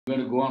We're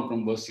going to go on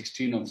from verse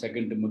 16 of 2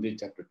 Timothy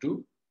chapter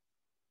 2.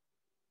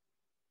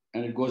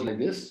 And it goes like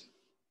this.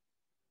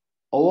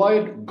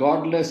 Avoid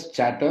godless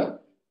chatter,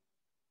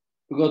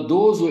 because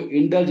those who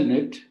indulge in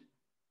it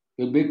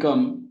will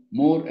become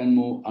more and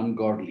more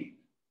ungodly.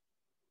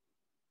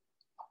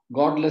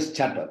 Godless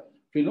chatter.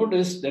 If you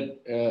notice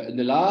that in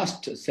the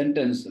last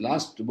sentence,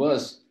 last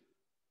verse,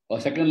 or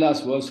second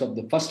last verse of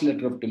the first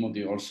letter of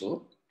Timothy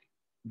also,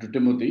 to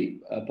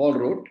Timothy, Paul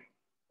wrote,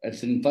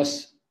 it's in 1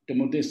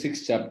 Timothy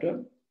 6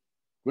 chapter,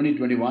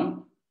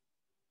 20-21,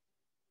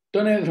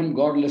 turn away from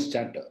godless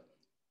chatter.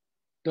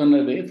 Turn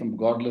away from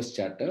godless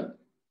chatter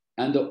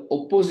and the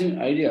opposing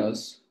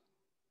ideas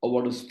of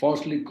what is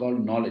falsely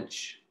called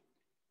knowledge,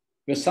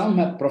 where some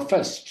have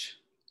professed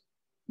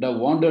that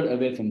wandered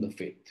away from the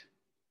faith.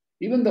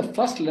 Even the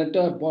first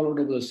letter, Paul wrote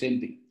about the same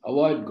thing,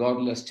 avoid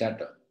godless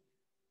chatter.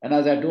 And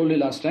as I told you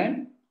last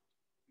time,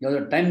 there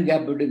was a time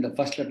gap between the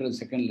first letter and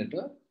second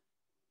letter.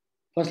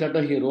 First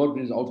letter he wrote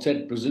when he was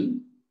outside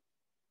prison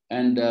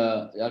and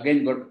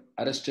again got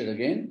arrested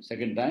again,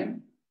 second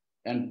time.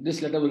 And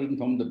this letter was written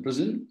from the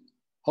prison.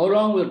 How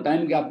long was the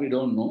time gap, we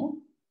don't know.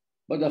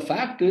 But the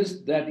fact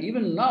is that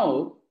even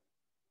now,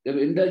 they were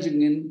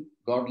indulging in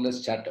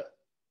godless chatter.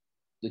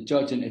 The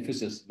church in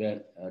Ephesus,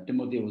 where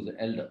Timothy was the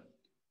elder.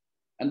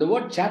 And the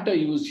word chatter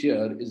used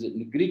here is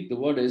in Greek, the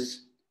word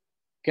is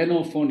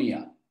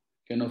kenophonia.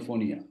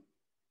 Kenophonia.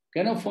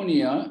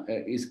 Kenophonia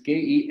is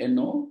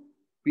Kenophonia,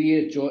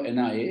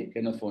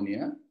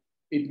 kenophonia.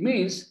 It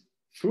means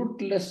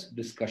fruitless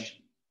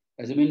discussion.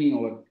 As a meaning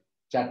of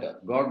chatter,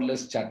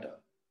 godless chatter,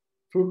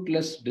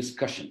 fruitless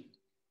discussion.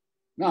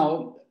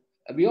 Now,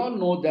 we all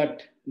know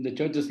that in the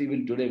churches,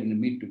 even today, when we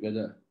meet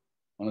together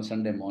on a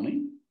Sunday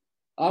morning,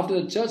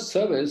 after the church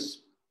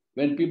service,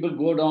 when people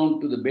go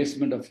down to the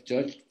basement of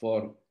church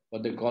for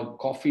what they call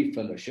coffee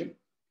fellowship,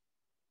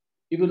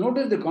 if you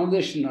notice the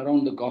conversation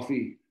around the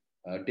coffee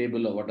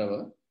table or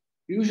whatever,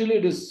 usually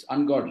it is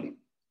ungodly.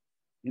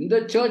 In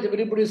the church,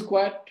 everybody is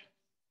quiet,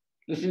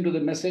 listening to the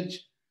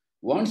message.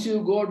 Once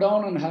you go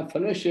down and have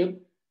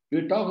fellowship,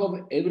 we talk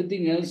of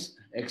everything else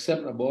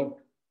except about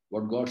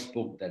what God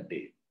spoke that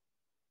day.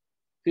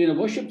 See, in a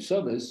worship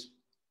service,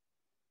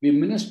 we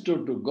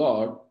minister to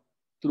God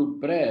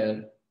through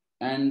prayer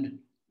and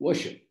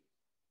worship,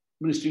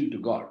 ministering to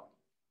God.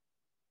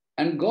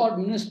 And God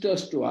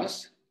ministers to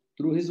us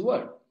through His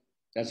word.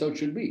 That's how it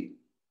should be.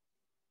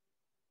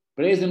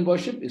 Praise and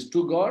worship is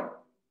to God.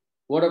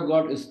 Word of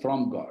God is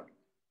from God.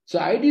 So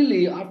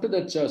ideally, after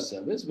the church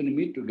service, when we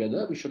meet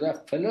together, we should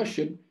have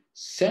fellowship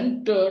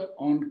centered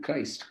on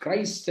Christ,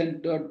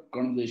 Christ-centered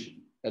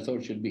conversation. That's how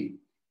it should be.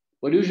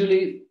 But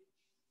usually,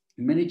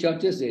 in many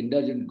churches, they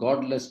indulge in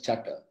godless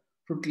chatter,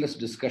 fruitless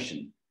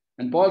discussion.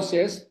 And Paul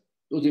says,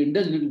 those who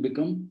indulge in it will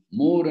become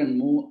more and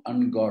more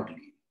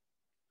ungodly.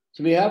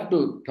 So we have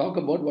to talk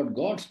about what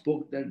God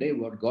spoke that day,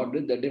 what God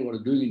did that day, what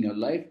is doing in your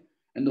life.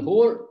 And the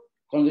whole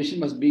conversation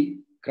must be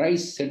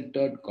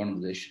Christ-centered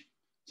conversation.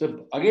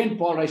 So again,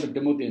 Paul writes to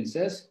Timothy and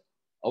says,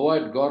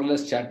 avoid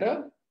godless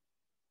chatter,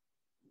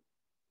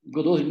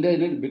 because those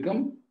indulgent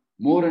become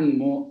more and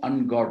more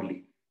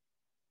ungodly.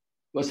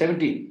 Verse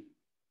 17,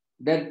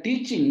 their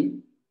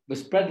teaching was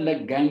spread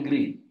like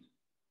gangrene.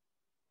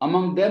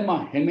 Among them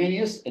are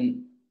Hymenaeus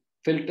and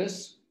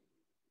Philetus,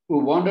 who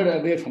wandered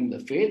away from the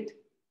faith.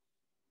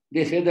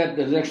 They say that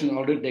the resurrection has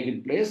already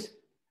taken place,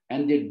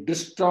 and they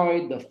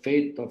destroy the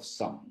faith of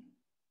some.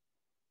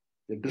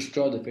 They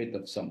destroy the faith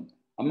of some.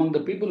 Among the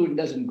people who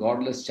indulge in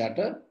godless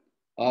chatter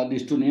are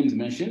these two names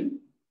mentioned,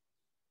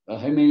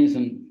 Hymenaeus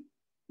and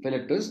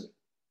Philetus.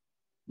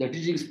 The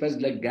teaching spreads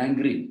like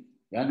gangrene.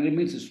 Gangrene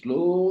means it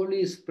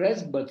slowly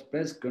spreads, but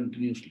spreads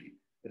continuously.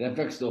 It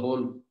affects the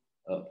whole,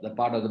 the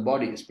part of the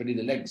body, especially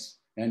the legs,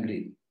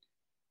 gangrene.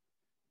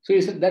 So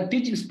he said that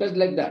teaching spreads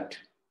like that.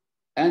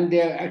 And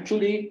they are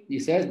actually, he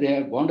says, they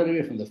have wandered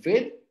away from the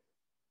faith.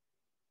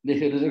 They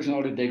say resurrection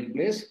already taken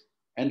place,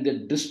 and they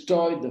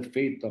destroy the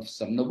faith of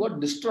some. The word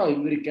destroy,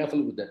 be very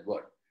careful with that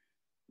word.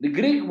 The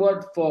Greek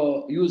word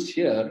for used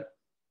here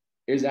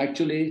is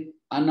actually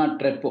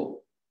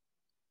anatrepo.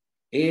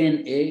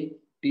 A-N-A-T-R-P-O.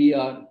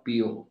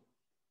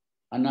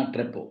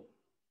 Anatrepo.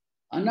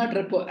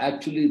 Anatrepo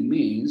actually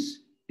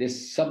means they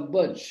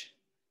submerge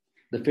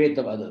the faith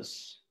of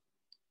others.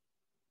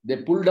 They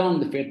pull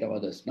down the faith of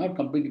others, not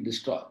completely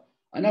destroy.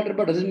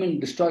 Anatrepo doesn't mean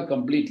destroy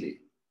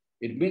completely.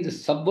 It means they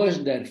submerge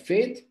their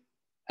faith,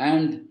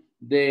 and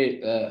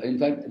they, in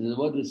fact, the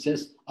word that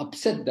says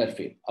upset their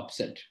faith,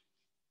 upset.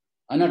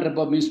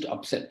 Anatrepo means to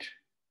upset.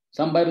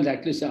 Some Bibles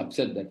actually say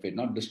upset their faith,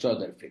 not destroy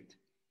their faith.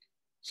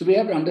 So we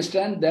have to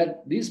understand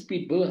that these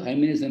people,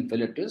 Hymenaeus and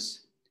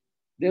Philetus,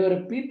 they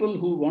were people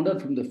who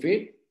wandered from the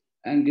faith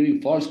and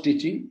giving false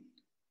teaching.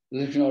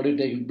 Resurrection already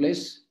taking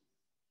place,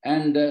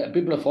 and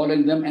people are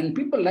following them. And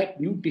people like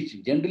new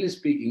teaching. Generally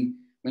speaking,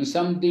 when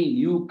something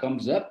new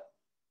comes up,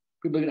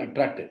 people get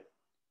attracted.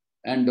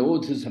 And oh,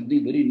 this is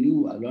something very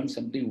new. I learned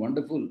something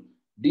wonderful,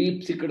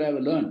 deep secret I've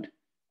learned.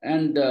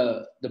 And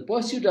the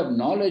pursuit of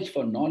knowledge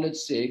for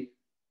knowledge's sake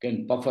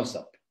can puff us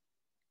up.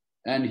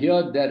 And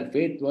here their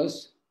faith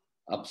was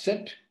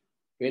upset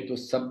Faith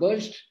was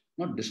submerged,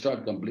 not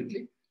destroyed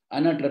completely.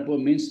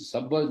 Anatrepo means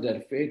submerge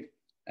their faith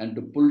and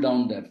to pull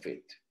down their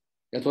faith.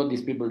 That's what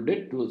these people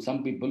did to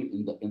some people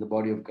in the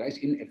body of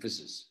Christ in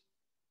Ephesus.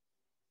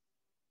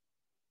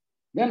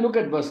 Then look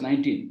at verse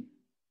 19.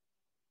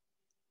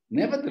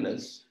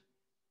 Nevertheless,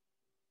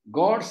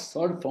 God's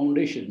solid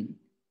foundation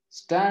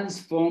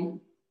stands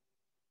firm,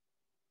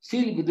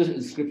 sealed with this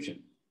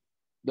inscription: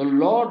 the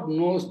Lord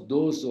knows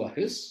those who are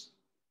his,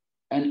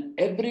 and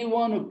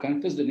everyone who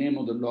confesses the name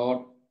of the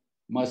Lord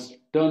must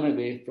turn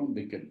away from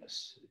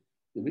wickedness.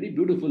 A very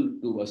beautiful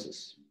two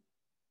verses.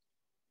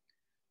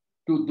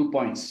 Two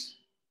points.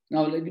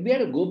 Now, we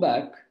have to go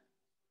back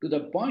to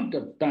the point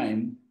of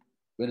time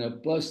when a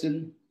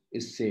person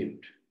is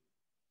saved.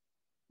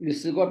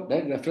 This has got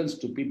that reference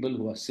to people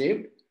who are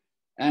saved,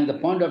 and the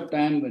point of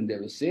time when they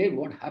were saved,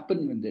 what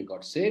happened when they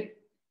got saved,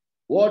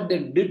 what they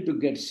did to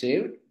get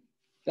saved.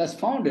 That's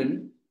found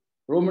in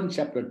Romans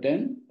chapter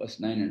 10, verse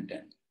 9 and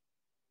 10.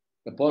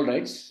 The Paul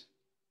writes,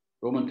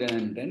 Romans 10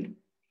 and 10,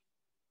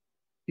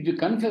 if you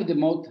confess with the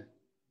mouth,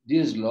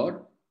 Jesus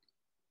Lord,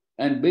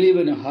 and believe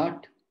in your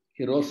heart,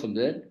 he rose from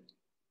the dead,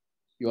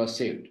 you are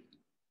saved.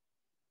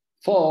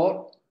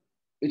 For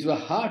with your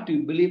heart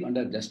you believe and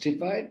are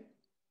justified,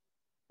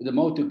 with the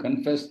mouth you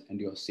confess and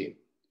you are saved.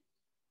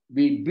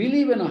 We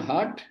believe in our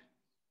heart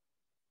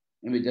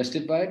and we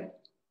justified,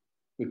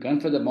 we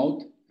confess the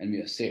mouth and we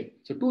are saved.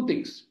 So two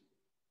things.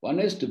 One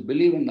is to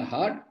believe in the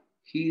heart,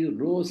 he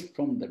rose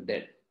from the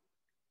dead.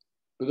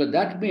 Because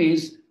that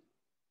means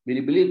when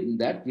you believe in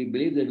that, we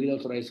believe that we will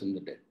also rise from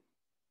the dead.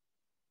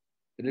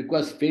 It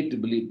requires faith to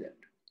believe that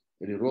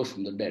he rose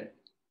from the dead.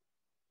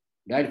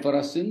 Died for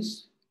our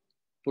sins,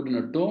 put in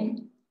a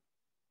tomb,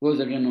 rose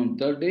again on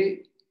the third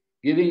day,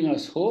 giving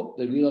us hope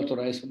that we will also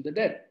rise from the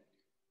dead.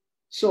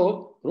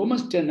 So,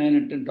 Romans 10, 9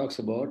 and 10 talks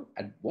about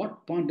at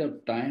what point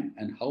of time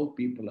and how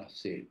people are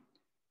saved.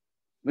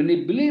 When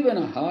we believe in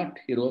our heart,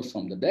 he rose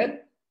from the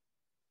dead,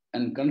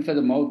 and confess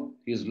the mouth,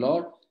 he is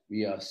Lord,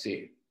 we are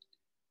saved.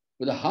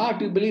 With the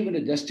heart you believe and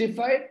are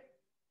justified,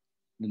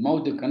 with the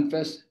mouth you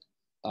confess,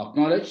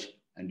 acknowledge,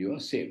 and you are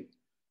saved.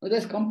 Now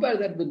let's compare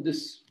that with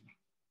this.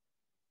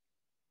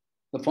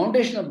 The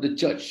foundation of the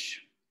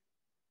church.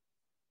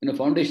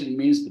 Foundation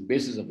means the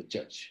basis of the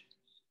church.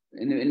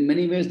 In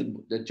many ways,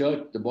 the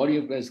church, the body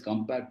of Christ is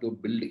compared to a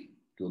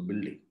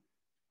building.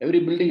 Every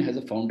building has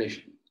a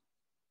foundation.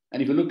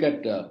 And if you look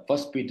at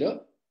 1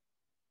 Peter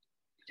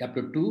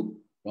chapter 2,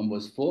 from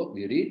verse 4,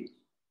 we read,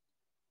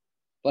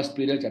 1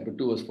 Peter chapter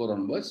 2, verse 4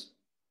 onwards,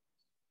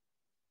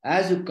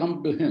 as you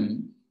come to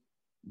him,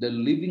 the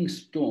living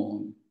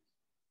stone,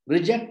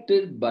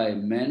 rejected by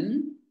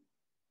men,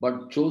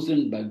 but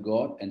chosen by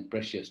God and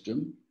precious to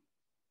him,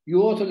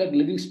 you also, like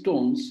living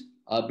stones,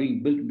 are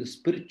being built in the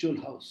spiritual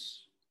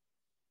house,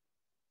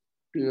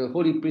 to a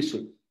holy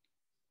priesthood,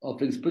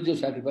 offering spiritual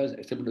sacrifice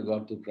acceptable to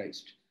God through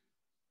Christ.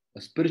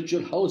 A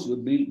spiritual house will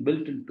be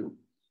built into,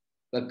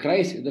 where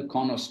Christ is the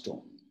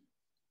cornerstone.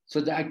 So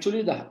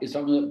it's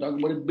talking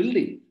about a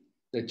building.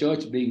 The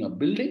church being a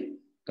building,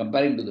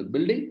 comparing to the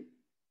building.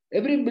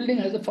 Every building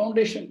has a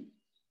foundation.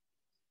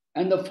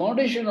 And the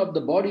foundation of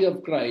the body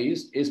of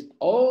Christ is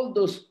all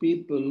those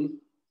people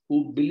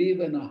who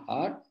believe in a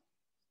heart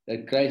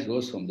that Christ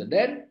rose from the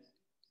dead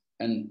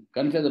and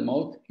confess the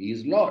mouth, he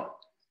is Lord.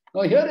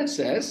 Now here it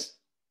says,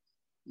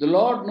 the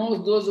Lord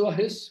knows those who are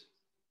his.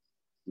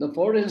 The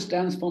foundation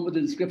stands firm with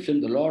the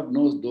inscription, the Lord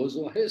knows those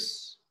who are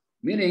his.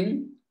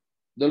 Meaning,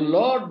 the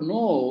Lord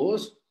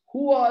knows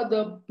who are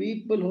the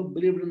people who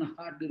believed in a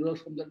heart he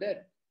rose from the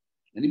dead.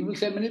 Many people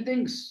say many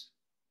things.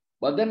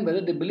 But then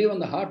whether they believe in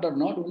the heart or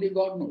not, only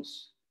God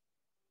knows.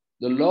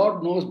 The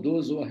Lord knows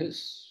those who are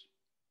his.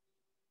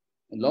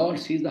 The Lord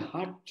sees the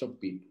hearts of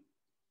people.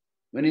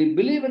 When we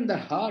believe in the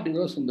heart he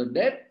rose from the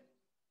dead,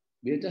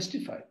 we are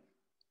justified.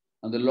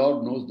 And the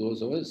Lord knows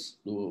those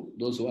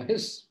who are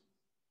his.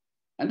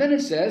 And then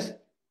it says,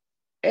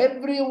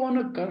 everyone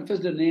who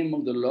confesses the name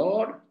of the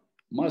Lord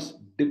must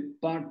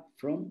depart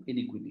from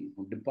iniquity,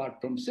 depart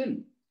from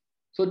sin.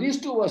 So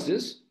these two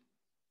verses,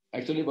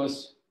 actually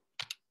verse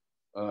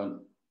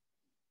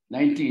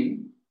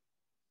 19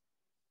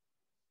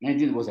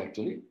 was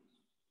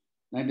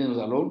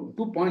alone.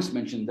 2 points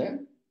mentioned there.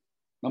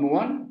 Number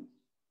one,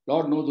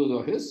 Lord knows those who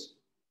are his.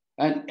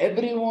 And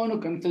everyone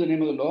who confesses the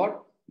name of the Lord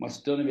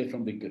must turn away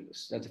from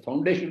wickedness. That's the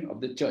foundation of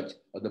the church,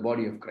 of the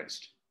body of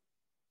Christ.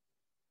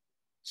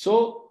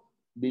 So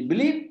we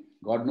believe,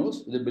 God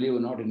knows, whether you believe or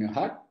not in your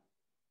heart.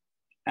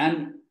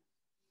 And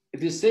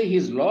if you say he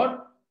is Lord,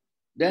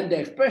 then the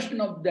expression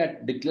of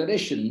that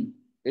declaration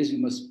is you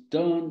must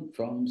turn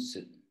from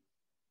sin.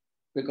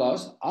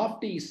 Because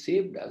after he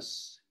saved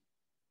us,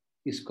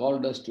 he's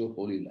called us to a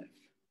holy life.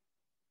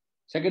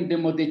 2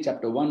 Timothy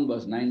chapter 1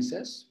 verse 9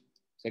 says,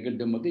 2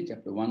 Timothy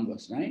chapter 1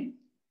 verse 9,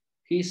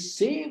 he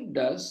saved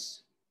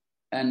us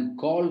and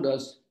called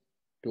us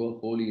to a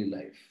holy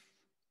life.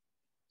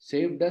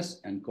 Saved us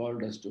and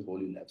called us to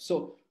holy life.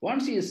 So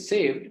once he is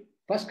saved,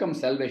 first comes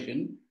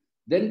salvation,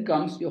 then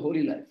comes your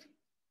holy life.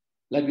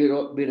 Like we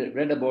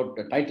read about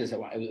Titus. I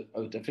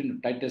was referring to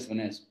Titus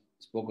when I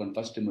spoke on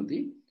 1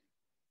 Timothy.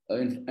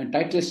 in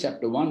Titus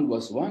chapter 1,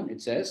 verse 1,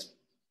 it says,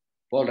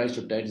 Paul writes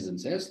to Titus and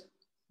says,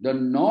 the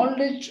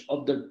knowledge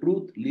of the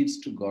truth leads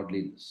to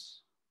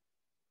godliness.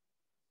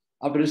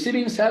 After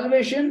receiving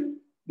salvation,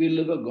 we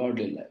live a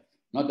godly life,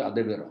 not the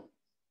other way around.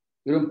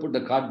 We don't put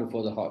the cart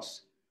before the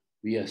horse.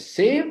 We are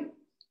saved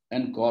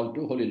and called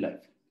to holy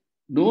life.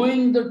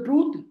 Knowing the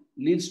truth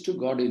leads to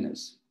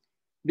godliness.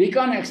 We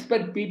can't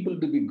expect people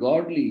to be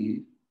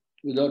godly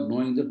without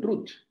knowing the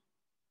truth.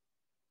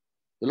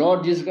 The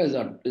Lord Jesus Christ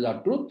is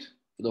our truth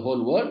for the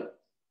whole world.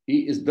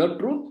 He is the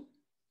truth.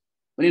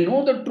 When you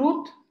know the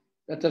truth,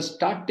 that's a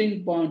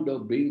starting point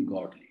of being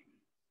godly.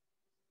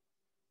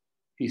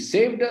 He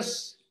saved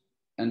us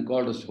and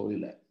called us to holy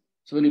life.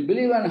 So when you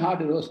believe in your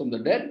heart He rose from the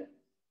dead,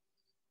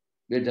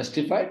 we are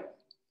justified,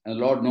 and the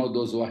Lord knows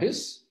those who are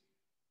His.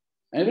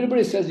 And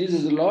everybody says Jesus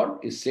is the Lord,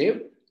 is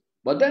saved.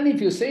 But then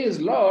if you say He is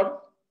Lord,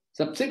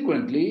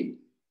 subsequently,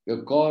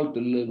 you're called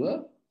to live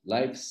a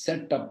life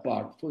set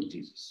apart for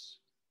Jesus.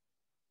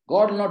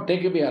 God will not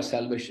take away our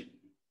salvation.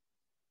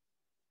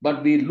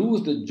 But we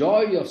lose the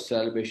joy of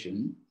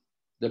salvation,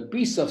 the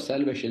peace of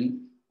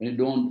salvation, when you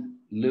don't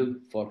live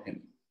for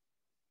Him.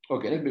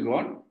 Okay, let me go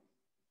on.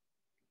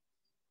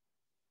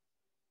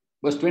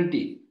 Verse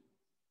 20.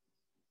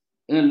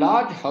 In a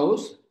large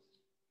house,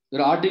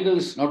 there are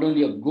articles not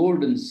only of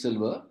gold and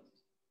silver,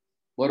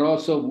 but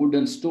also of wood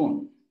and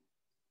stone.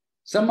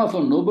 Some are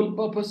for noble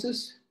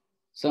purposes,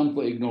 some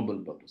for ignoble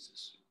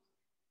purposes.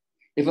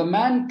 If a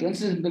man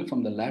cleanses himself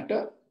from the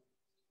latter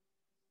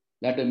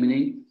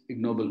meaning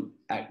ignoble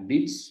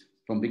deeds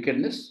from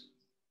wickedness,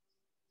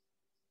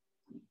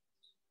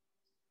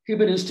 he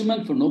be an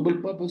instrument for noble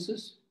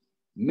purposes,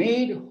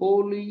 made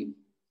holy,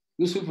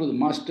 useful for the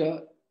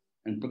master,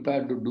 and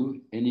prepared to do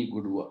any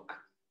good work.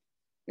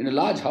 In a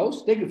large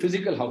house, take a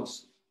physical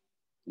house.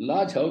 In a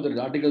large house, there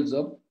are articles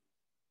of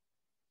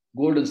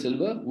gold and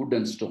silver, wood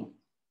and stone.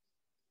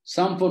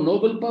 Some for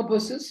noble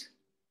purposes,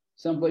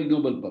 some for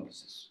ignoble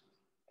purposes.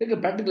 Take a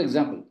practical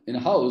example. In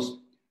a house,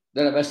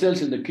 there are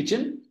vessels in the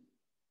kitchen,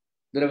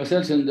 there are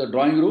vessels in the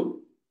drawing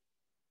room,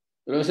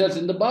 there are vessels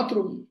in the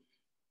bathroom.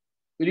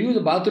 Will you use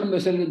a bathroom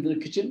vessel in the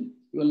kitchen?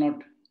 You will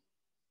not.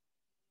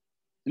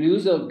 Will you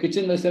use a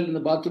kitchen vessel in the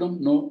bathroom?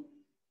 No.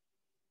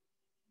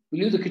 Will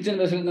you use a kitchen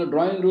vessel in the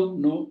drawing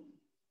room? No.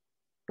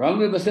 Drawing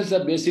room vessels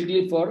are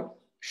basically for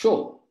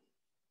show,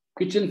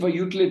 kitchen for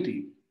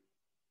utility,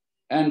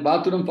 and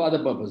bathroom for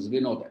other purposes. We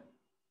know that.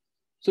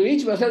 So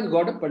each vessel has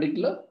got a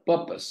particular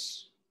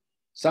purpose.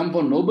 Some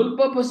for noble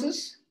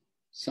purposes,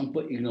 some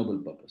for ignoble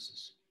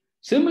purposes.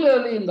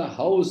 Similarly, in the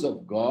house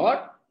of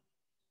God,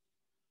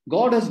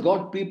 God has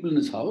got people in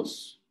His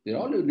house. They're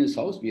all in His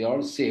house. We are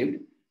all saved.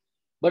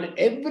 But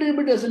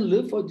everybody doesn't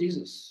live for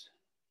Jesus.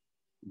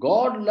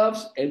 God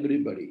loves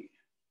everybody.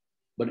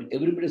 But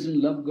everybody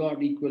doesn't love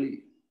God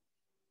equally.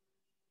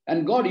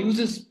 And God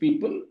uses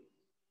people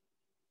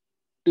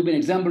to be an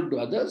example to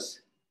others.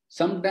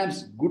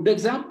 Sometimes good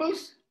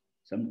examples,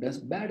 sometimes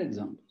bad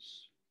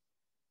examples.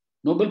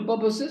 Noble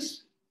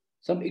purposes,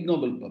 some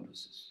ignoble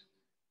purposes.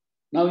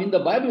 Now, in the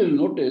Bible,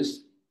 you'll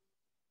notice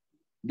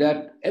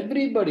that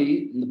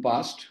everybody in the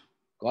past,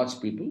 God's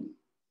people,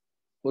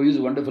 who are used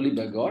wonderfully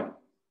by God,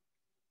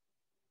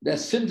 their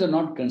sins are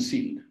not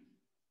concealed.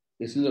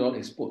 Their sins are all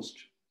exposed.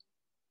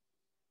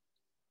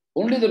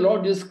 Only the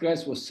Lord Jesus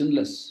Christ was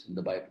sinless in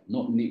the Bible,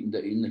 no,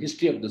 in the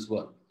history of this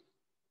world.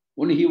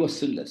 Only He was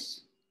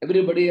sinless.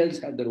 Everybody else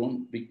had their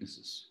own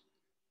weaknesses.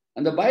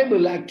 And the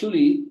Bible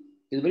actually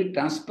is very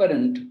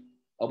transparent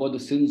about the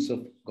sins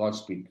of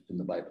God's people in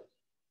the Bible.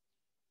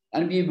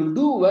 And we will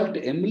do well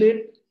to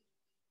emulate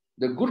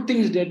the good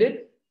things they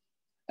did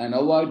and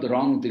avoid the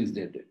wrong things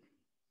they did.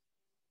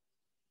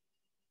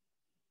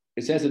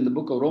 It says in the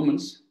book of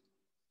Romans,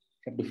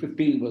 chapter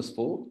 15, verse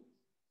 4,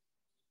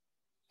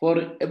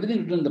 for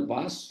everything written in the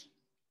past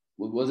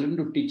was written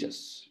to teach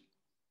us,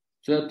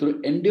 so that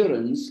through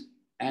endurance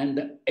and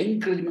the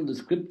encouragement of the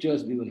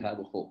scriptures, we will have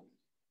a hope.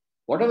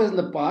 Whatever is in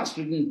the past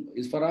written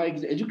is for our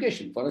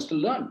education, for us to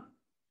learn.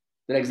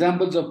 There are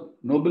examples of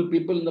noble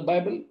people in the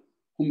Bible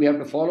whom we have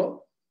to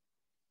follow.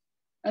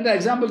 And there are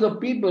examples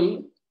of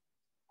people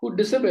who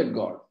disobeyed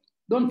God.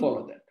 Don't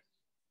follow that.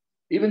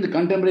 Even the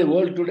contemporary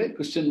world today,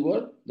 Christian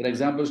world, there are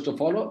examples to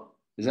follow,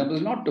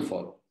 examples not to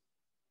follow.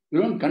 We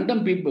don't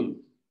condemn people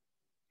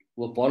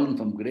who have fallen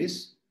from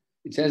grace.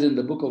 It says in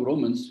the book of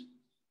Romans,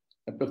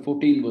 chapter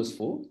 14, verse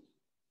 4,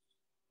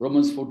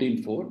 Romans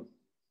 14, 4,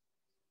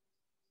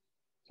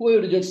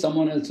 whoever rejects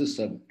someone else's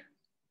servant,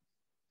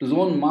 to his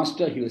own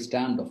master he will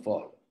stand or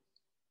fall.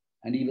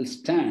 And he will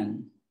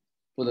stand,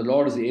 for the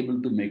Lord is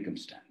able to make him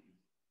stand.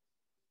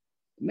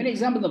 Many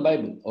examples in the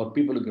Bible, or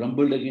people who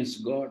grumbled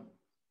against God.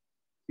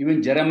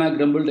 Even Jeremiah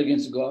grumbled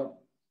against God,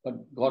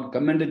 but God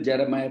commended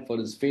Jeremiah for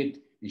his faith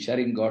in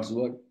sharing God's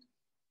word.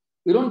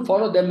 We don't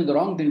follow them in the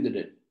wrong things they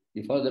did.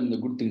 We follow them in the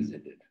good things they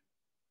did.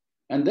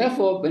 And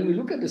therefore, when we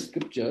look at the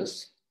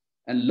scriptures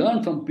and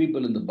learn from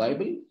people in the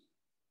Bible,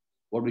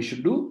 what we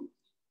should do,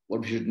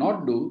 what we should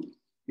not do,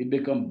 we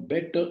become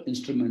better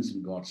instruments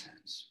in God's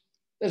hands.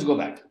 Let's go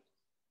back.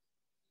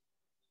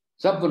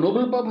 Some for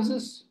noble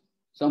purposes,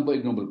 some for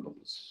ignoble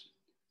purpose.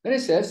 Then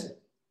it says,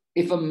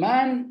 if a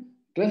man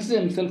cleanses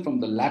himself from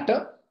the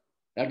latter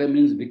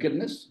means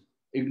wickedness,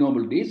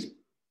 ignoble deeds,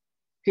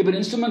 he be an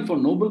instrument for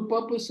noble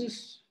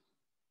purposes,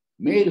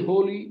 made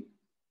holy,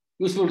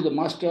 useful to the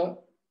master,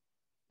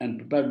 and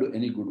prepared to do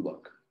any good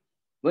work.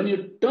 When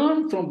you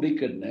turn from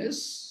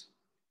wickedness,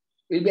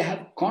 we'll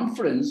have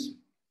confidence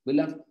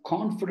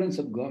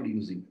of God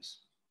using us.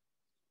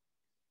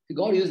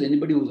 God uses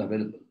anybody who's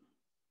available.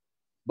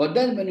 But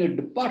then when you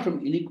depart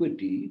from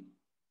iniquity,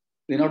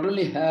 we not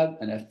only have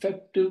an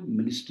effective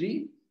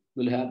ministry,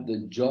 we'll have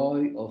the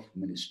joy of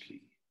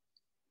ministry.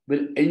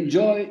 We'll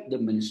enjoy the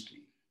ministry.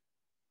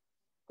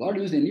 God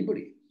uses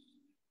anybody.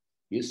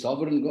 He is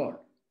sovereign God.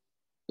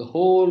 The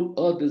whole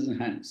earth is in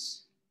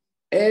hands.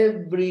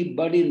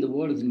 Everybody in the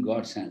world is in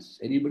God's hands.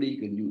 Anybody he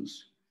can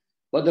use.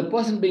 But the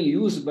person being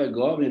used by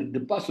God, when he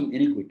departs from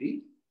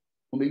iniquity,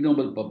 from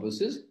ignoble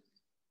purposes,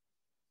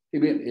 he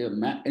be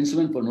an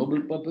instrument for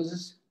noble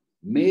purposes,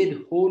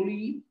 made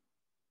holy,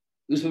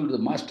 useful to the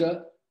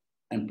master,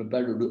 and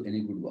prepared to do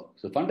any good work.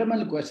 So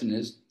fundamental question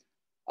is,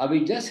 are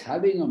we just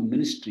having a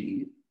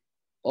ministry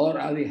or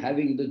are we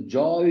having the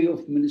joy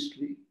of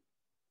ministry?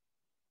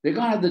 We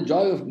can't have the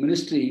joy of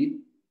ministry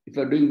if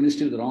we are doing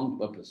ministry with the wrong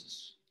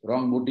purposes,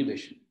 wrong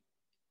motivation,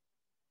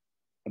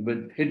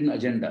 with hidden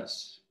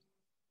agendas.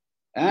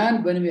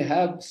 And when we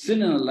have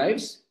sin in our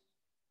lives,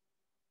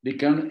 we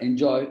can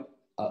enjoy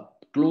a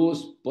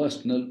close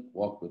personal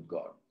walk with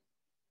God.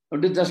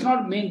 But it does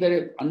not mean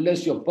that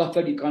unless you're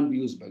perfect, you can't be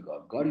used by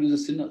God. God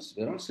uses sinners.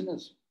 We're all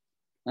sinners.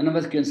 None of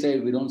us can say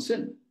we don't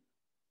sin.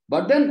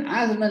 But then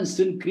as when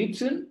sin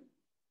creeps in,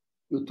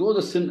 you throw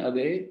the sin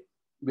away,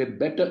 we're a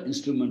better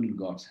instrument in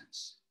God's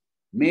hands.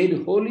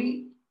 Made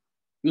holy,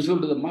 useful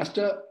to the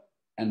master,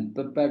 and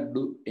prepared to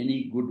do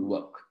any good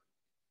work.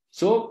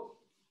 So,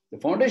 the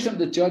foundation of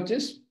the church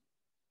is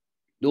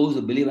those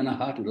who believe in our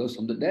heart, who rose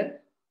from the dead,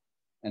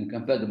 and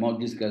confess the mouth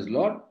Jesus Christ as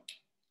Lord.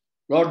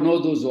 Lord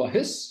knows those who are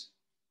His.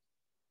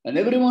 And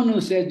everyone who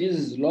says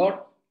Jesus is Lord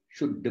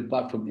should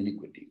depart from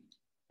iniquity.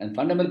 And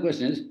fundamental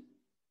question is,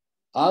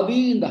 are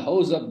we in the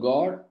house of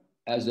God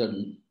as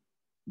a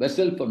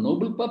vessel for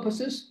noble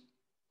purposes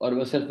or a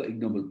vessel for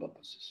ignoble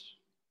purposes?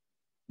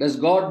 Does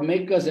God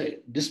make us a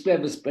display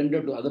of His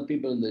splendor to other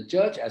people in the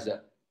church as an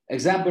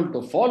example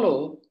to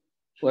follow,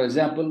 for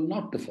example,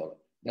 not to follow?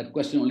 That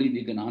question only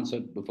we can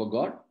answer before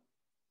God.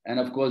 And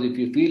of course, if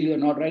you feel you're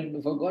not right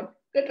before God,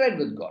 get right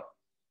with God.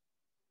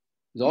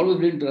 He's always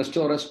willing to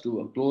restore us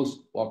to a close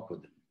walk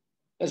with Him.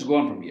 Let's go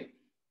on from here.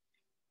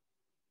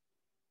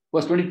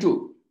 Verse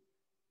 22.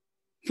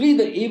 Flee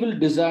the evil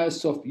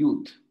desires of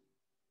youth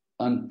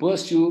and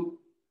pursue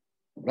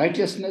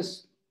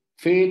righteousness,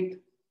 faith,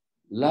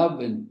 love,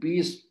 and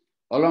peace,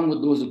 along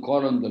with those who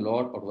call on the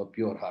Lord out of a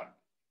pure heart.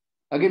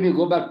 Again, we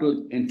go back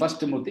to in 1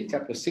 Timothy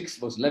chapter 6,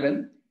 verse 11.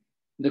 In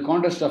the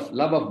context of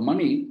love of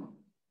money,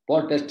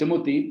 Paul tells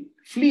Timothy,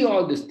 flee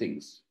all these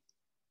things.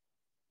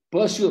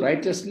 Pursue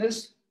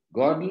righteousness,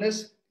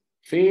 godliness,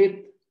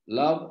 faith,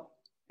 love,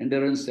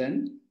 endurance,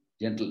 and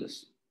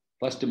gentleness.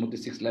 1 Timothy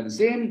 6:11.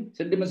 Same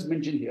sentiments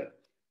mentioned here.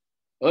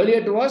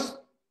 Earlier it was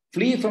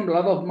flee from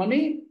love of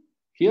money.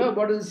 Here,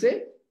 what does it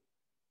say?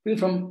 Flee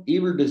from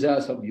evil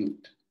desires of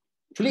youth.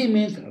 Flee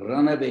means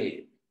run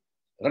away.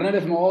 Run away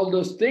from all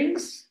those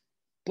things.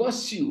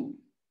 Pursue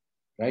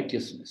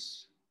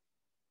righteousness.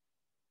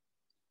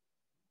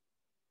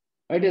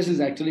 Righteousness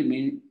actually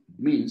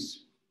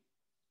means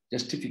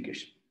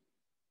justification.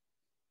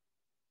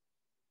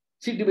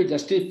 Seek to be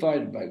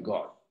justified by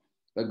God.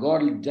 But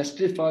God will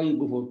justify you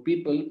before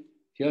people.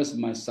 Here's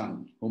my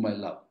son, whom I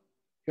love.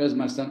 Here's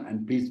my son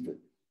I'm pleased with.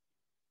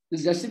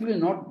 This is justification,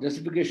 not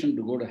justification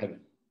to go to heaven.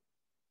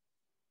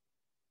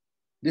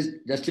 This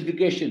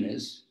justification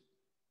is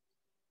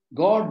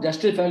God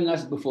justifying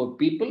us before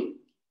people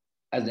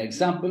as an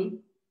example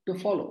to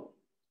follow.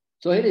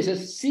 So here he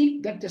says,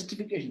 seek that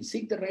justification,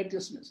 seek the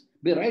righteousness,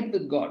 be right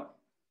with God.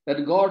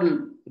 That God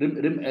will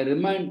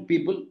remind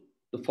people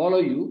to follow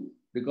you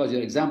because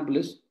your example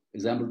is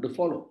example to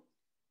follow.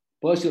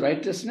 Pursue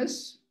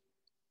righteousness,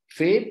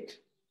 faith,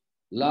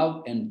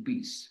 love, and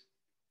peace.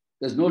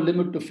 There's no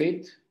limit to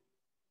faith,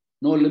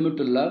 no limit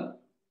to love,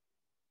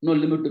 no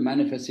limit to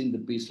manifesting the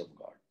peace of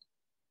God.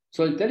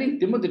 So in telling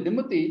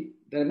Timothy,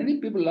 there are many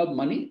people who love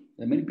money,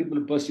 there are many people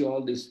who pursue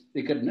all this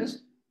wickedness.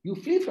 You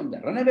flee from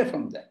that, run away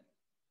from that.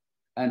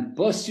 And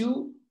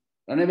pursue,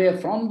 run away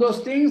from those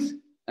things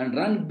and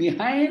run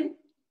behind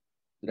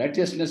the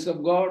righteousness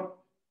of God,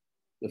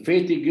 the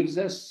faith He gives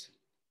us,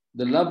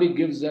 the love He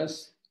gives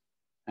us,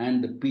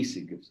 and the peace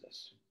He gives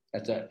us.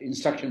 That's an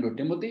instruction to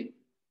Timothy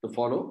to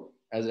follow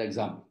as an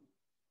example.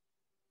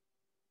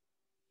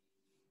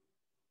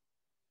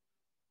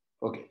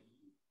 Okay.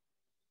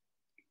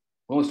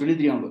 Verse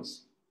 23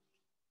 onwards.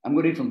 I'm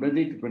going to read from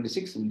 23 to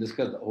 26 and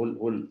discuss the whole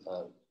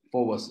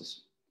 4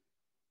 verses.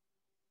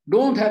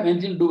 Don't have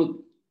anything to do with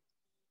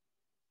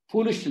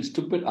foolish and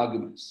stupid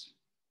arguments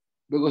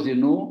because you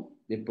know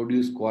they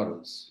produce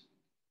quarrels.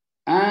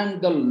 And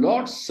the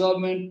Lord's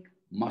servant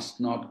must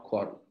not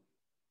quarrel.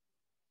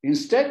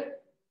 Instead,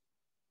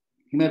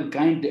 He may be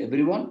kind to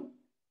everyone,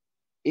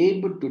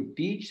 able to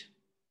teach,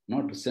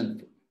 not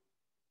resentful.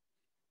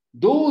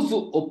 Those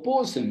who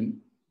oppose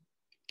him,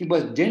 he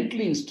must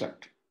gently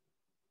instruct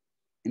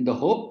in the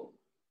hope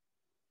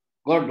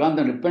God grant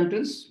them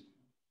repentance,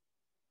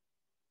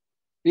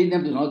 lead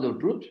them to know the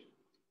truth,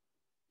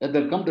 that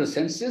they'll come to the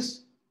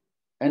senses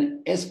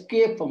and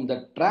escape from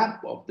the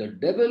trap of the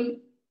devil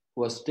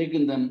who has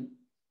taken them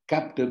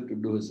captive to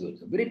do his will.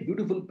 It's a very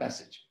beautiful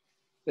passage.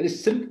 Very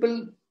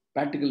simple,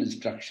 practical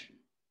instruction.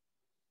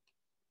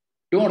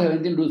 Don't have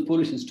anything to do with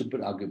foolish and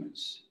stupid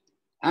arguments.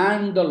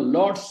 And the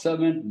Lord's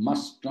servant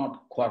must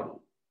not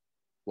quarrel.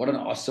 What an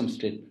awesome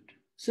statement.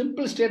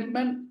 Simple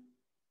statement,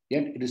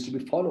 yet it is to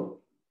be followed.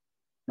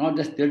 Not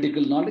just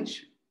theoretical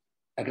knowledge,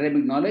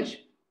 academic knowledge,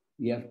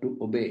 we have to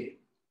obey.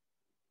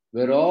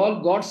 We're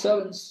all God's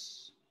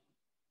servants.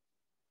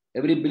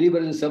 Every believer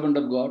is a servant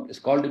of God, is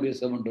called to be a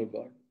servant of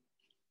God.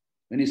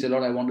 When you say,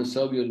 Lord, I want to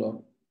serve you, Lord,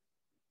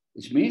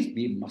 which means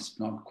we must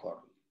not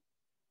quarrel.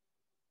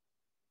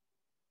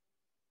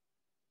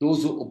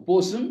 Those who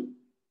oppose him,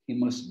 he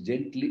must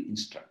gently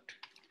instruct.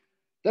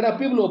 There are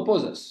people who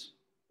oppose us.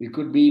 It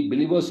could be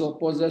believers who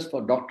oppose us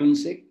for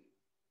doctrine's sake.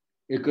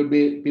 It could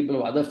be people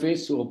of other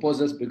faiths who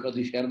oppose us because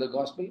we share the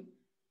gospel.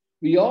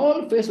 We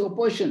all face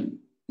opposition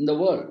in the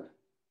world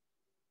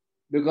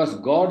because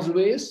God's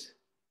ways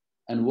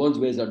and world's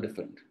ways are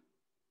different.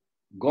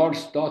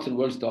 God's thoughts and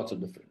world's thoughts are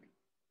different.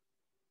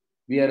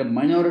 We are a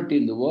minority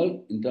in the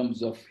world in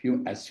terms of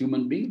as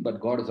human beings,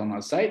 but God is on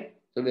our side,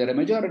 so we are a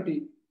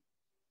majority.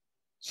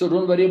 So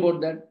don't worry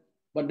about that.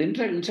 But the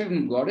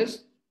instruction of God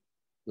is,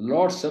 the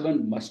Lord's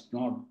servant must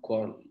not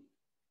quarrel.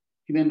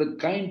 He may be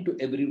kind to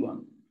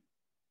everyone,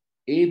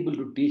 able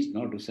to teach,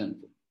 not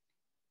resentful.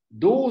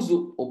 Those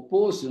who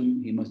oppose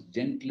him, he must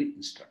gently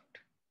instruct.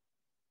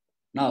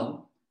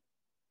 Now,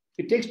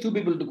 it takes two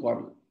people to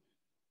quarrel.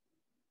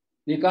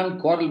 You can't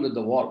quarrel with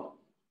the wall.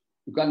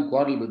 You can't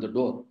quarrel with the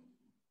door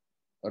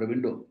or a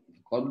window. You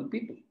quarrel with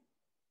people.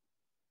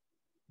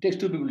 It takes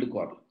two people to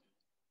quarrel.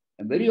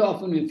 And very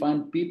often we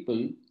find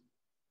people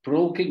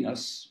provoking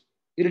us,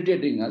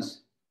 irritating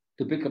us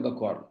to pick up a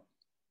quarrel.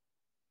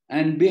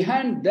 And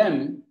behind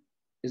them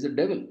is the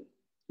devil.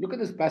 Look at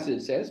this passage.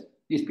 It says,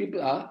 these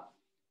people are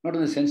not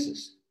in the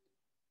senses.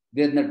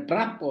 They're in the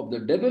trap of the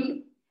devil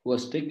who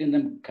has taken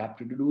them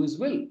captive to do his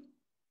will.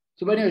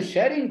 So when you're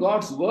sharing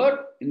God's word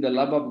in the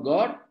love of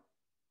God,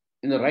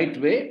 in the right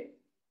way,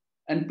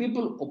 and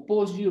people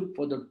oppose you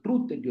for the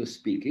truth that you're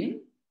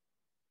speaking,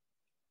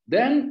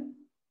 then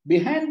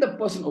behind the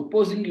person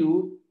opposing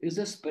you is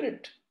a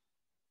spirit.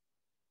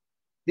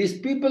 These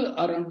people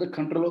are under the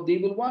control of the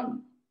evil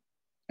one.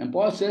 And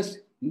Paul says,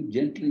 you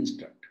gently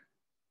instruct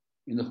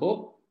in the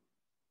hope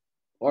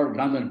or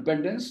grant them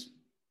repentance,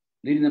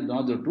 leading them to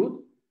know the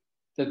truth.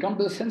 They'll come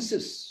to the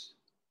senses,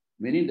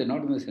 meaning they're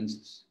not in the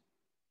senses.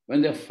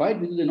 When they fight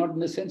with you, they're not in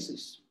the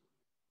senses.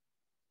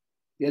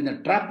 They're in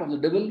the trap of the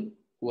devil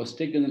who has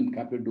taken them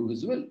captive to do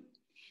his will.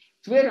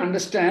 So we have to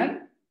understand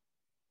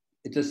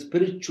it's a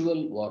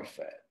spiritual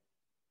warfare.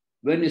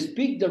 When you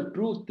speak the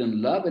truth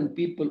in love and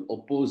people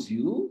oppose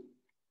you,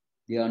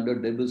 they are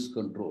under devil's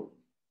control.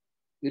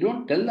 We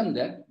don't tell them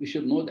that, we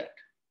should know that.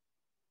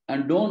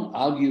 And don't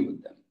argue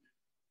with them.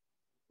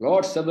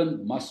 Lord's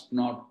servant must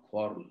not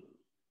quarrel.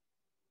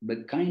 Be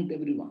kind to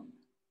everyone,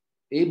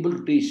 able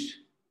to teach,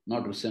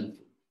 not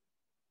resentful,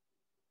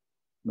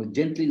 but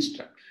gently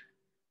instruct.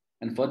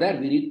 And for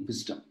that we need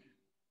wisdom.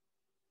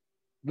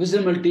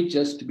 Wisdom will teach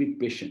us to be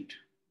patient.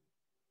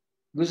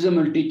 Wisdom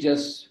will teach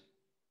us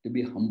to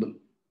be humble.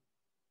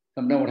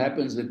 Sometimes what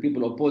happens when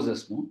people oppose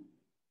us, no?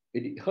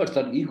 It hurts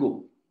our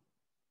ego.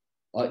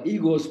 Our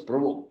ego is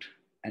provoked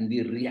and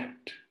we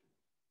react.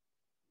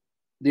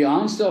 The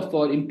answer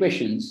for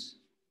impatience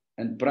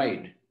and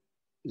pride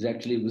is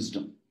actually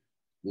wisdom.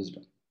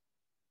 Wisdom.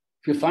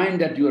 If you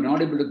find that you are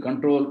not able to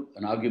control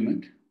an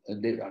argument,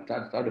 they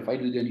start to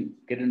fight with you and you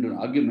get into an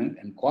argument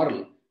and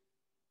quarrel,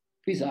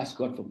 please ask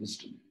God for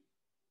wisdom.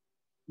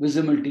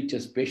 Wisdom will teach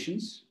us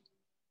patience.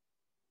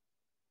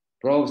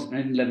 Proverbs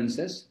 19:11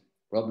 says,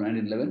 Proverbs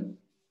 19:11,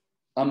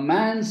 a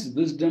man's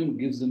wisdom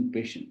gives him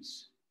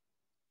patience.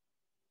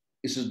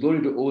 It's his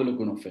glory to overlook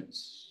an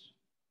offense.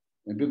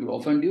 When people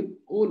offend you,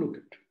 overlook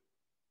it.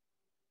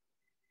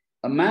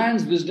 A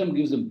man's wisdom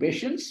gives him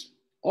patience.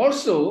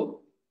 Also,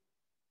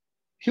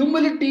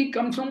 humility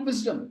comes from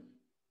wisdom.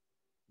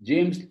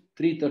 James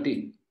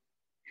 3:13.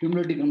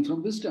 Humility comes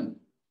from wisdom.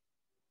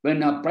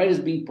 When our pride is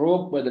being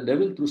provoked by the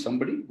devil through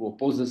somebody who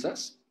opposes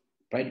us,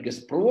 pride gets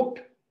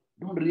provoked,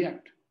 don't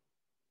react.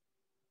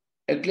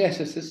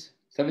 Ecclesiastes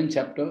 7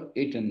 chapter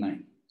 8 and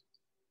 9.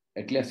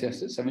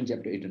 Ecclesiastes 7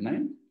 chapter 8 and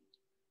 9.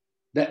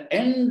 The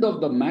end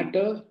of the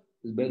matter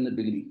is better than the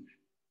beginning.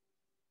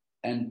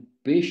 And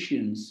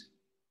patience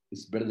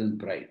is better than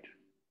pride.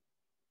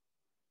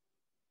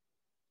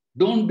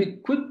 Don't be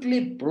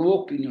quickly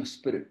provoked in your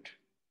spirit,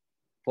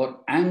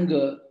 for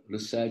anger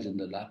resides in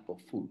the lap of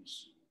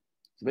fools.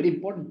 It's a very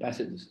important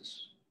passage, this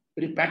is.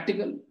 Very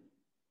practical.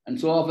 And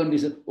so often we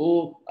say,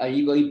 oh,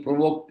 he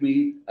provoked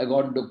me, I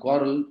got into a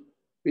quarrel.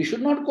 We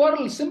should not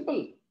quarrel,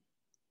 simple.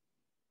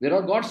 There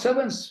are God's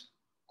servants.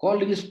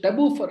 Quarreling is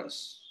taboo for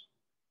us.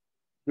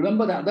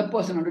 Remember the other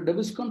person under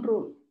devil's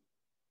control.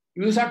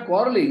 If you start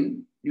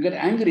quarreling, you get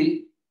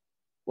angry,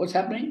 what's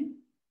happening?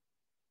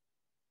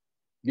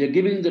 We are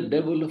giving the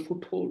devil a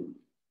foothold.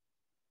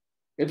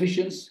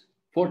 Ephesians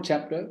 4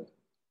 chapter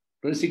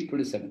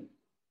 26-27.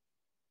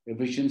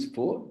 Ephesians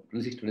 4,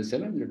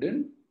 26-27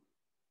 written.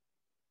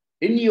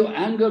 In your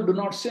anger, do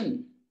not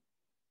sin.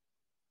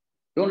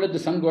 Don't let the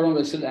sun go down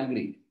while still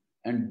angry.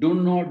 And do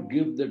not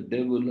give the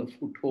devil a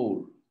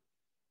foothold.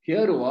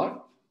 Here you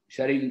are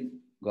sharing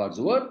God's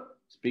word,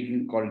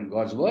 speaking according to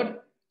God's word.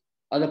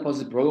 Other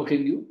person is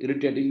provoking you,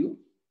 irritating you.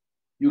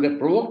 You get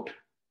provoked,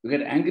 you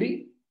get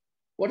angry.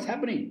 What's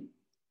happening?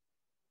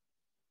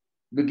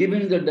 You're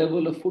giving the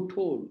devil a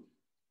foothold.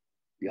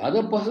 The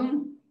other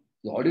person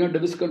is already under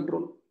devil's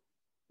control,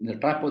 in the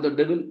trap of the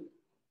devil,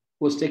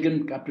 who has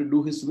taken captive to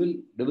do his will,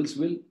 devil's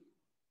will.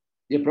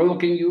 They're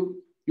provoking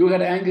you. You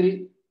get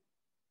angry.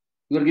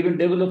 You are giving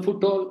devil a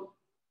foothold.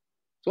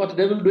 So what's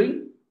the devil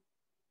doing?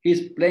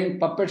 He's playing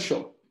puppet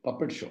show.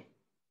 Puppet show.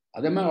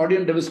 Other man already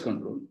in devil's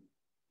control.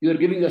 You are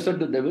giving assert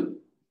to the devil,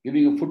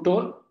 giving a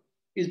foothold.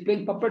 He's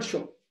playing puppet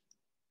show.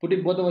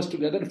 Putting both of us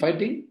together,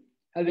 fighting,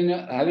 having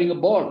a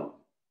ball.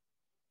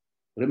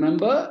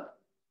 Remember,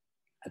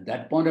 at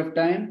that point of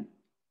time,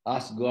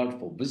 ask God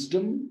for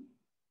wisdom,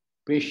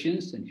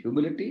 patience, and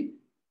humility.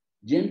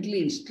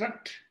 Gently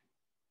instruct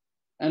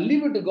and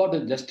leave it to God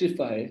to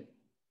justify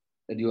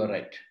that you are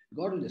right.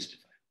 God will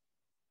justify.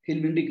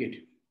 He'll vindicate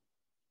you.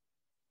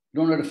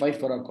 You don't have to fight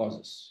for our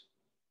causes.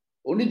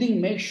 Only thing,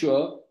 make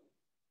sure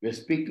we're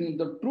speaking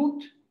the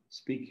truth,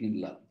 speaking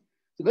in love.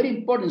 It's a very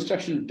important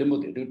instruction to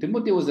Timothy.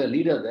 Timothy was a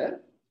leader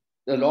there.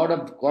 There are a lot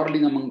of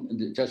quarreling among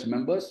the church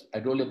members. I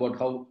told you about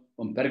how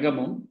from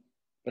Pergamum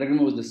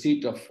was the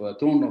seat of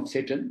throne of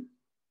Satan.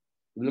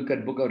 If you look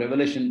at book of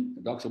Revelation,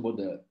 it talks about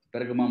the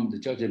Pergamum, the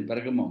church in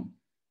Pergamum.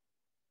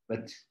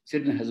 But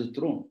Satan has a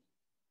throne.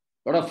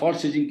 A lot of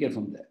false teaching came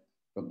from there.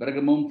 From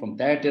Pergamum, from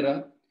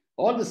Thyatira,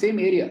 all the same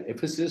area.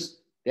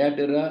 Ephesus,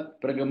 Thyatira,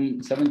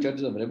 Pergamum, 7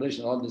 churches of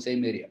Revelation, all the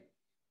same area.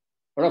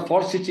 A lot of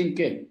false teaching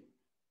came.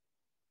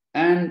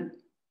 And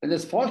when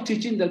there's false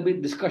teaching, there'll be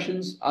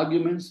discussions,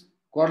 arguments,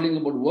 quarreling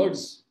about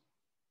words.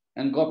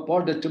 And God,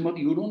 Paul tells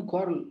Timothy, you don't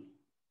quarrel.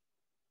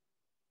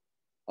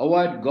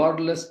 Avoid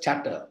godless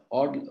chatter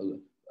or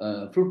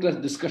fruitless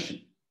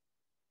discussion,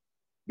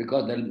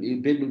 because then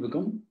people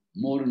become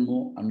more and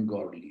more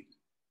ungodly.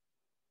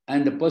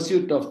 And the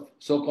pursuit of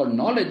so-called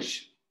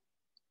knowledge,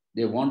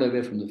 they wander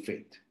away from the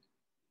faith.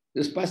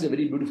 This passage is a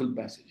very beautiful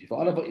passage. If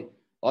all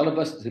of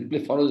us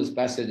simply follow this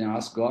passage and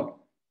ask God,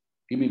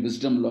 give me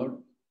wisdom, Lord.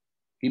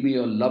 Give me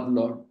your love,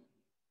 Lord.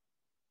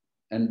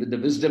 And with the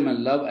wisdom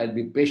and love, I'll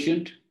be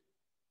patient.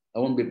 I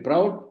won't be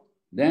proud.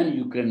 Then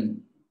you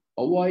can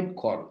avoid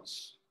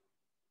quarrels.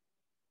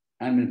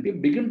 And when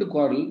people begin to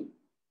quarrel,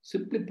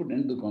 simply put an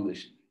end to the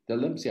conversation. Tell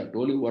them, see, I've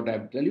told you what I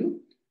have to tell you.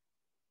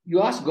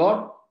 You ask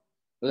God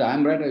whether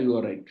I'm right or you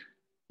are right.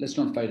 Let's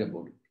not fight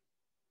about it.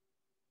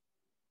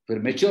 For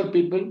mature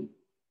people,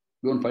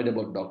 we don't fight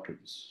about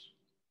doctrines.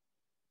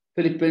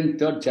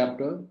 Philippians 3rd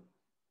chapter,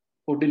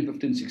 14,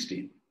 15,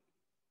 16.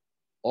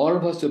 All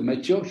of us who are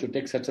mature should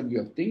take such a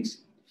view of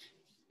things.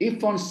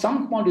 If on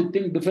some point you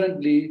think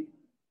differently,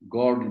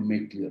 God will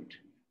make clear to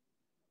you.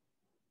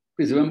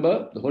 Please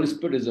remember, the Holy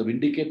Spirit is a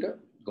vindicator.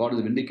 God is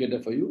a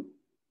vindicator for you.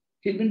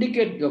 He'll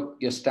vindicate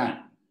your stand.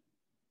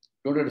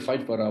 Don't have to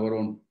fight for our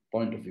own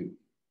point of view.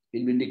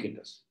 He'll vindicate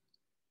us.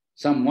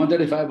 Psalm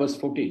 135 verse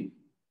 14.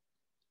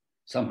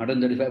 Psalm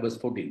 135 verse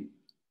 14.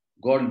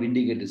 God will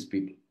vindicate his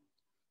people.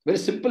 Very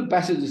simple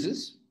passage this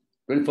is,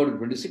 24 to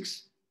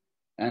 26.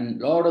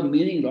 And a lot of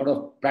meaning, a lot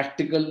of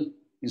practical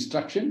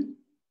instruction.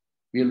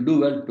 We'll do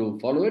well to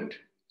follow it.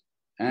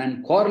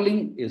 And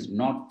quarreling is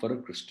not for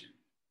a Christian,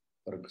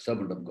 for a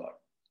servant of God.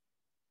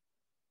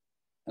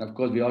 And of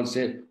course, we all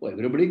say, oh,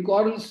 everybody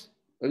quarrels.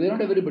 But we're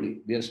not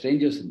everybody. We are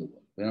strangers in the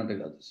world. We're not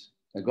like others.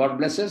 May God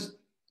bless us.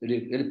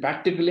 We'll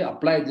practically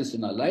apply this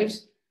in our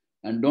lives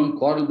and don't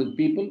quarrel with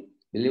people,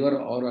 believer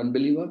or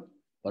unbeliever,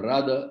 but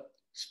rather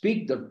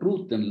speak the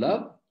truth in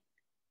love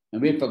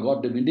and wait for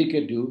God to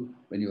vindicate you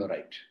when you are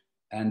right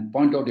and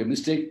point out your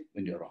mistake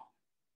when you're wrong.